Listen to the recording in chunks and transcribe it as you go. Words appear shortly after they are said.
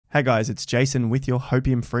Hey guys, it's Jason with your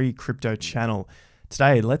Hopium-Free crypto channel.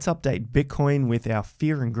 Today, let's update Bitcoin with our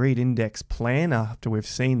Fear and Greed Index plan after we've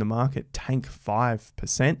seen the market tank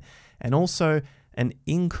 5%, and also an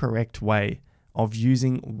incorrect way of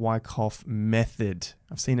using Wyckoff Method.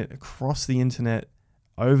 I've seen it across the internet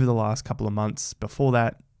over the last couple of months. Before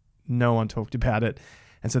that, no one talked about it.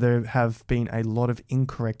 And so there have been a lot of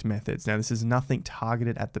incorrect methods. Now, this is nothing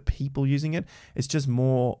targeted at the people using it. It's just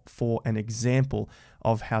more for an example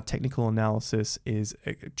of how technical analysis is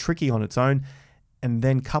tricky on its own. And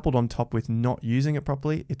then coupled on top with not using it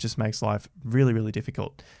properly, it just makes life really, really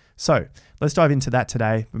difficult. So let's dive into that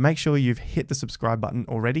today. But make sure you've hit the subscribe button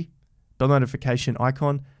already, bell notification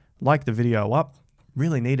icon, like the video up.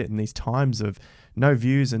 Really need it in these times of no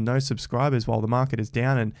views and no subscribers while the market is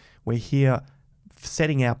down. And we're here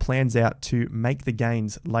setting our plans out to make the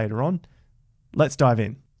gains later on. Let's dive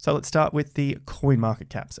in. So let's start with the coin market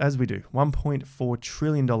caps, as we do. $1.4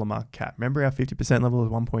 trillion market cap. Remember our 50% level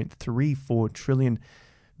is 1.34 trillion.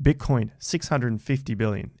 Bitcoin, 650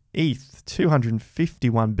 billion. ETH,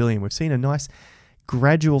 251 billion. We've seen a nice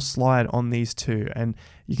gradual slide on these two, and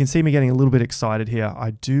you can see me getting a little bit excited here.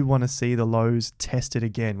 I do want to see the lows tested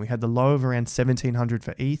again. We had the low of around 1,700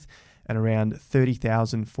 for ETH and around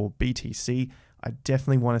 30,000 for BTC. I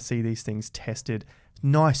definitely want to see these things tested.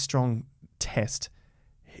 Nice, strong test.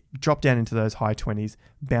 Drop down into those high 20s,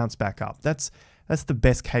 bounce back up. That's the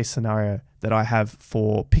best case scenario that I have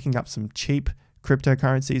for picking up some cheap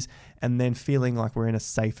cryptocurrencies and then feeling like we're in a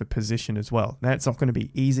safer position as well. Now, it's not going to be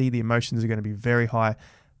easy. The emotions are going to be very high,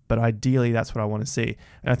 but ideally that's what I want to see.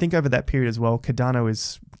 And I think over that period as well,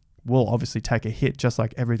 Cardano will obviously take a hit, just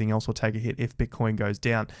like everything else will take a hit if Bitcoin goes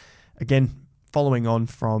down. Again, following on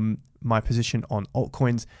from my position on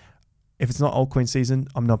altcoins, if it's not altcoin season,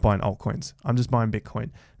 I'm not buying altcoins. I'm just buying Bitcoin.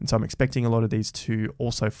 And so I'm expecting a lot of these to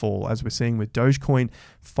also fall, as we're seeing with Dogecoin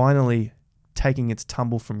finally taking its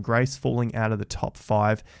tumble from grace, falling out of the top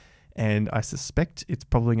 5. And I suspect it's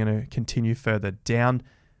probably going to continue further down.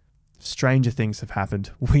 Stranger things have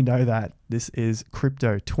happened. We know that. This is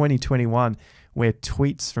crypto 2021, where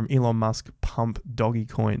tweets from Elon Musk pump doggy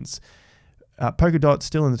coins. Polkadot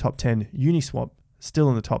still in the top 10. Uniswap still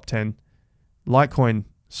in the top 10. Litecoin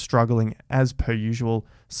struggling as per usual.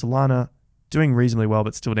 Solana doing reasonably well,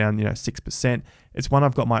 but still down 6%. It's one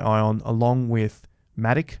I've got my eye on, along with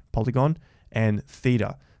Matic, Polygon, and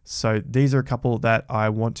Theta. So these are a couple that I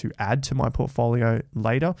want to add to my portfolio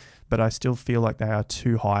later, but I still feel like they are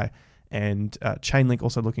too high. And Chainlink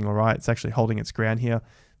also looking all right. It's actually holding its ground here.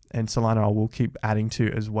 And Solana I will keep adding to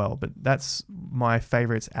as well. But that's my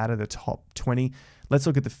favorites out of the top 20. Let's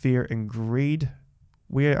look at the fear and greed.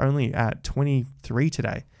 We're only at 23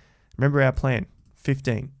 today. Remember our plan,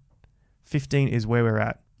 15. 15 is where we're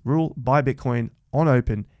at. Rule, buy Bitcoin on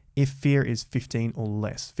open if fear is 15 or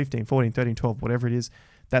less. 15, 14, 13, 12, whatever it is.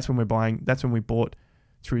 That's when we're buying. That's when we bought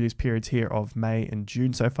through these periods here of May and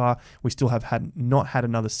June so far. We still have not had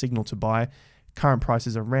another signal to buy. Current price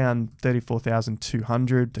is around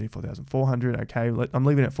 34,200, 34,400. Okay, I'm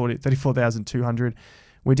leaving it at 34,200.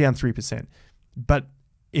 We're down 3%. But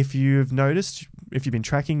if you've noticed, if you've been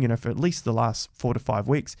tracking, for at least the last 4 to 5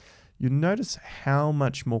 weeks, you notice how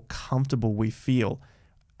much more comfortable we feel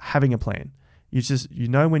having a plan. You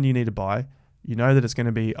know when you need to buy, you know that it's going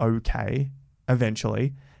to be okay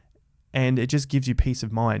eventually, and it just gives you peace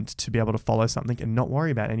of mind to be able to follow something and not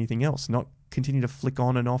worry about anything else, not continue to flick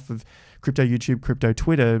on and off of crypto YouTube, crypto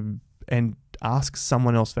Twitter, and ask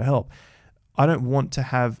someone else for help. I don't want to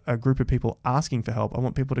have a group of people asking for help. I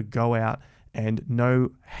want people to go out and know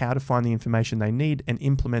how to find the information they need and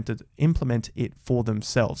implement it for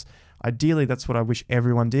themselves. Ideally, that's what I wish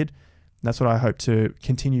everyone did. That's what I hope to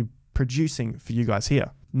continue producing for you guys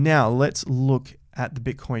here. Now, let's look at the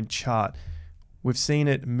Bitcoin chart. We've seen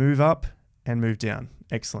it move up and move down.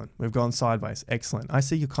 Excellent. We've gone sideways. Excellent. I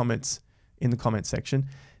see your comments in the comment section.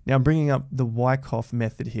 Now I'm bringing up the Wyckoff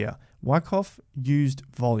method here. Wyckoff used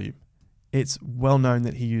volume. It's well known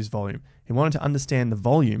that he used volume. He wanted to understand the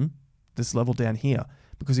volume, this level down here,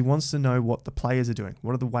 because he wants to know what the players are doing.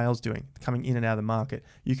 What are the whales doing coming in and out of the market?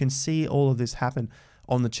 You can see all of this happen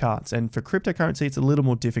on the charts. And for cryptocurrency, it's a little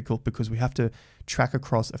more difficult because we have to track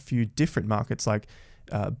across a few different markets like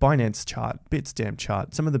Binance chart, Bitstamp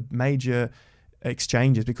chart, some of the major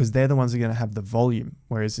exchanges, because they're the ones that are going to have the volume.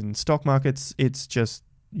 Whereas in stock markets, it's just,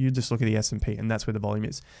 you just look at the S&P and that's where the volume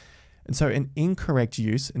is. And so an incorrect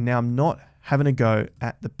use, and now I'm not having a go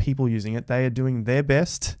at the people using it. They are doing their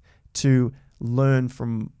best to learn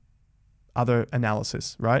from other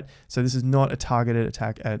analysis, right? So this is not a targeted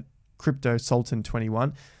attack at Crypto Sultan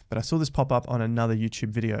 21, but I saw this pop up on another YouTube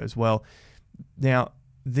video as well. Now,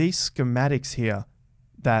 these schematics here,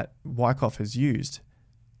 that Wyckoff has used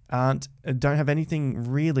don't have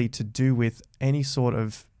anything really to do with any sort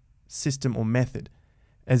of system or method.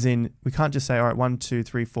 As in, we can't just say, all right, 1, 2,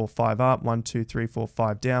 3, 4, 5 up, 1, 2, 3, 4,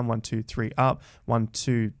 5 down, 1, 2, 3 up, 1,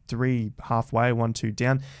 2, 3 halfway, 1, 2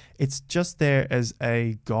 down. It's just there as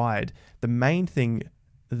a guide. The main thing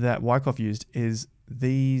that Wyckoff used is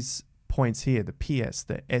these points here, the PS,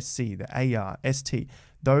 the SC, the AR, ST.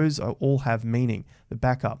 Those all have meaning. The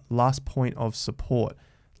backup, last point of support,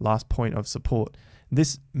 last point of support.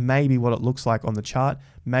 This may be what it looks like on the chart.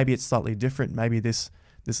 Maybe it's slightly different. Maybe this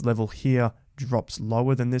level here drops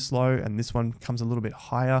lower than this low, and this one comes a little bit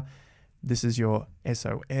higher. This is your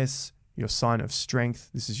SOS, your sign of strength.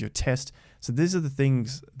 This is your test. So these are the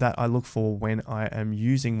things that I look for when I am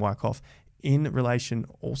using Wyckoff in relation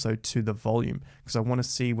also to the volume, because I want to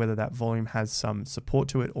see whether that volume has some support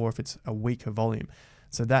to it or if it's a weaker volume.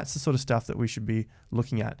 So that's the sort of stuff that we should be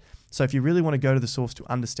looking at. So if you really want to go to the source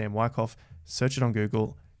to understand Wyckoff, search it on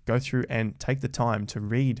Google, go through and take the time to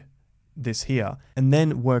read this here, and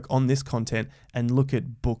then work on this content and look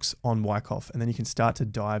at books on Wyckoff, and then you can start to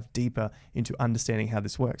dive deeper into understanding how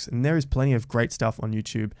this works. And there is plenty of great stuff on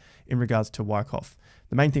YouTube in regards to Wyckoff.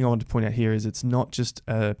 The main thing I want to point out here is it's not just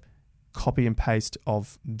a copy and paste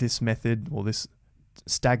of this method or this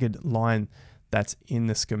staggered line that's in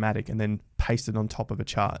the schematic and then pasted on top of a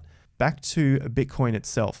chart. Back to Bitcoin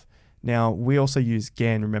itself. Now, we also use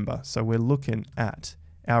Gann, remember, so we're looking at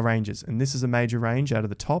our ranges, and this is a major range out of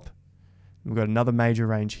the top. We've got another major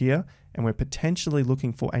range here, and we're potentially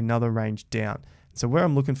looking for another range down. So where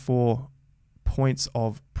I'm looking for points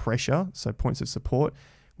of pressure, so points of support,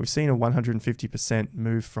 we've seen a 150%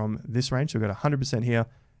 move from this range. So we've got 100% here,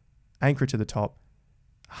 anchor to the top.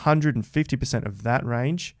 150% of that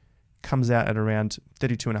range comes out at around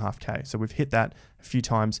 32.5K. So we've hit that a few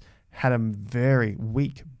times, had a very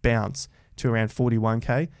weak bounce to around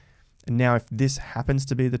 41K. And now if this happens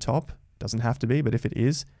to be the top, doesn't have to be, but if it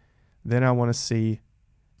is, then I want to see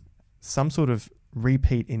some sort of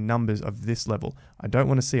repeat in numbers of this level. I don't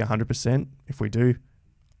want to see 100%. If we do,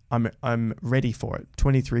 I'm ready for it.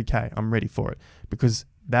 23K, I'm ready for it, because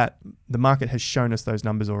the market has shown us those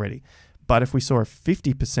numbers already. But if we saw a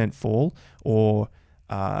 50% fall or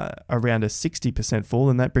around a 60% fall,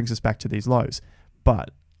 then that brings us back to these lows. But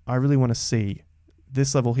I really want to see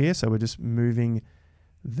this level here. So we're just moving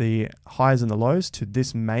the highs and the lows to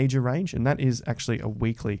this major range, and that is actually a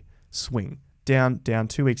weekly swing. Down,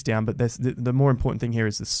 2 weeks down, but the more important thing here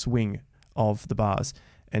is the swing of the bars.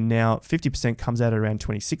 And now 50% comes out at around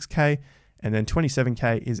 26K, and then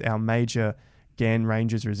 27K is our major Gann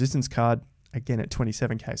ranges resistance card, again at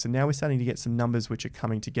 27K. So now we're starting to get some numbers which are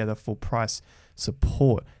coming together for price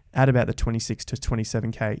support at about the 26 to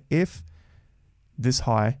 27K if this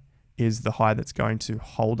high is the high that's going to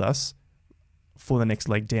hold us for the next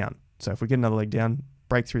leg down. So if we get another leg down,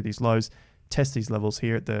 break through these lows, test these levels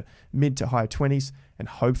here at the mid to high 20s, and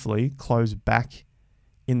hopefully close back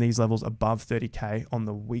in these levels above 30K on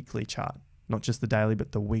the weekly chart. Not just the daily,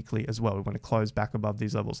 but the weekly as well. We want to close back above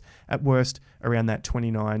these levels. At worst, around that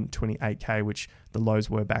 29, 28K, which the lows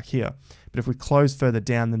were back here. But if we close further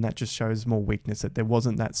down, then that just shows more weakness, that there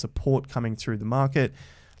wasn't that support coming through the market.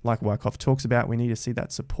 Like Wyckoff talks about, we need to see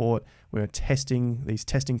that support. We're testing these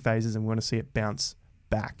testing phases, and we want to see it bounce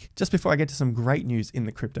back. Just before I get to some great news in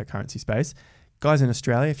the cryptocurrency space, guys in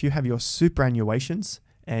Australia, if you have your superannuations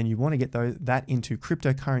and you want to get that into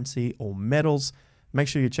cryptocurrency or metals, make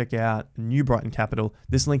sure you check out New Brighton Capital.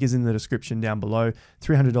 This link is in the description down below.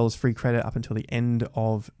 $300 free credit up until the end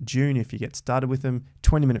of June if you get started with them.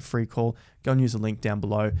 20-minute free call. Go and use the link down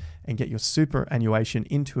below and get your superannuation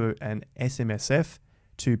into an SMSF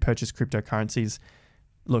to purchase cryptocurrencies.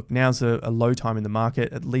 Look, now's a low time in the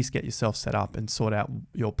market. At least get yourself set up and sort out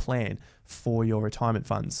your plan for your retirement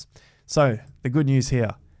funds. So the good news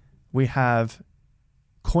here, we have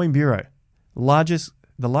Coin Bureau, the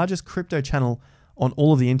largest crypto channel on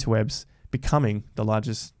all of the interwebs, becoming the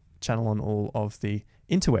largest channel on all of the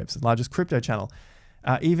interwebs, the largest crypto channel,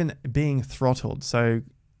 even being throttled. So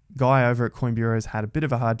Guy over at Coin Bureau has had a bit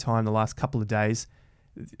of a hard time the last couple of days.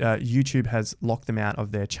 YouTube has locked them out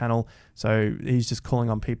of their channel. So he's just calling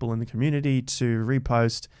on people in the community to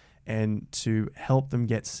repost and to help them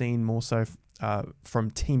get seen more so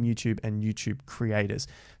from Team YouTube and YouTube creators.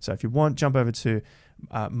 So if you want, jump over to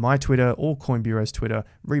my Twitter or Coin Bureau's Twitter,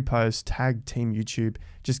 repost, tag Team YouTube,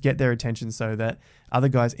 just get their attention so that other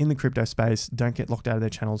guys in the crypto space don't get locked out of their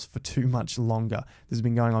channels for too much longer. This has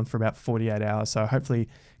been going on for about 48 hours. So hopefully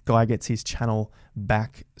Guy gets his channel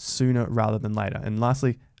back sooner rather than later. And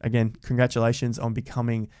lastly, again, congratulations on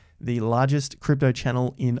becoming the largest crypto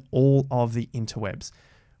channel in all of the interwebs.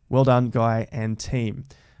 Well done, Guy and team.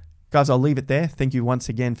 Guys, I'll leave it there. Thank you once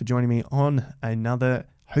again for joining me on another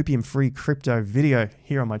Hopium-Free crypto video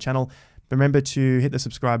here on my channel. Remember to hit the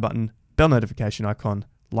subscribe button, bell notification icon,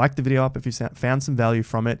 like the video up if you found some value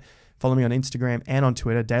from it. Follow me on Instagram and on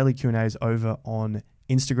Twitter. Daily Q&As over on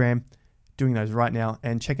Instagram. Doing those right now.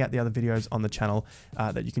 And check out the other videos on the channel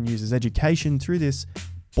that you can use as education through this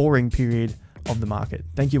boring period of the market.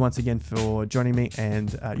 Thank you once again for joining me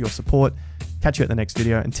and your support. Catch you at the next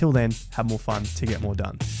video. Until then, have more fun to get more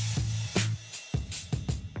done.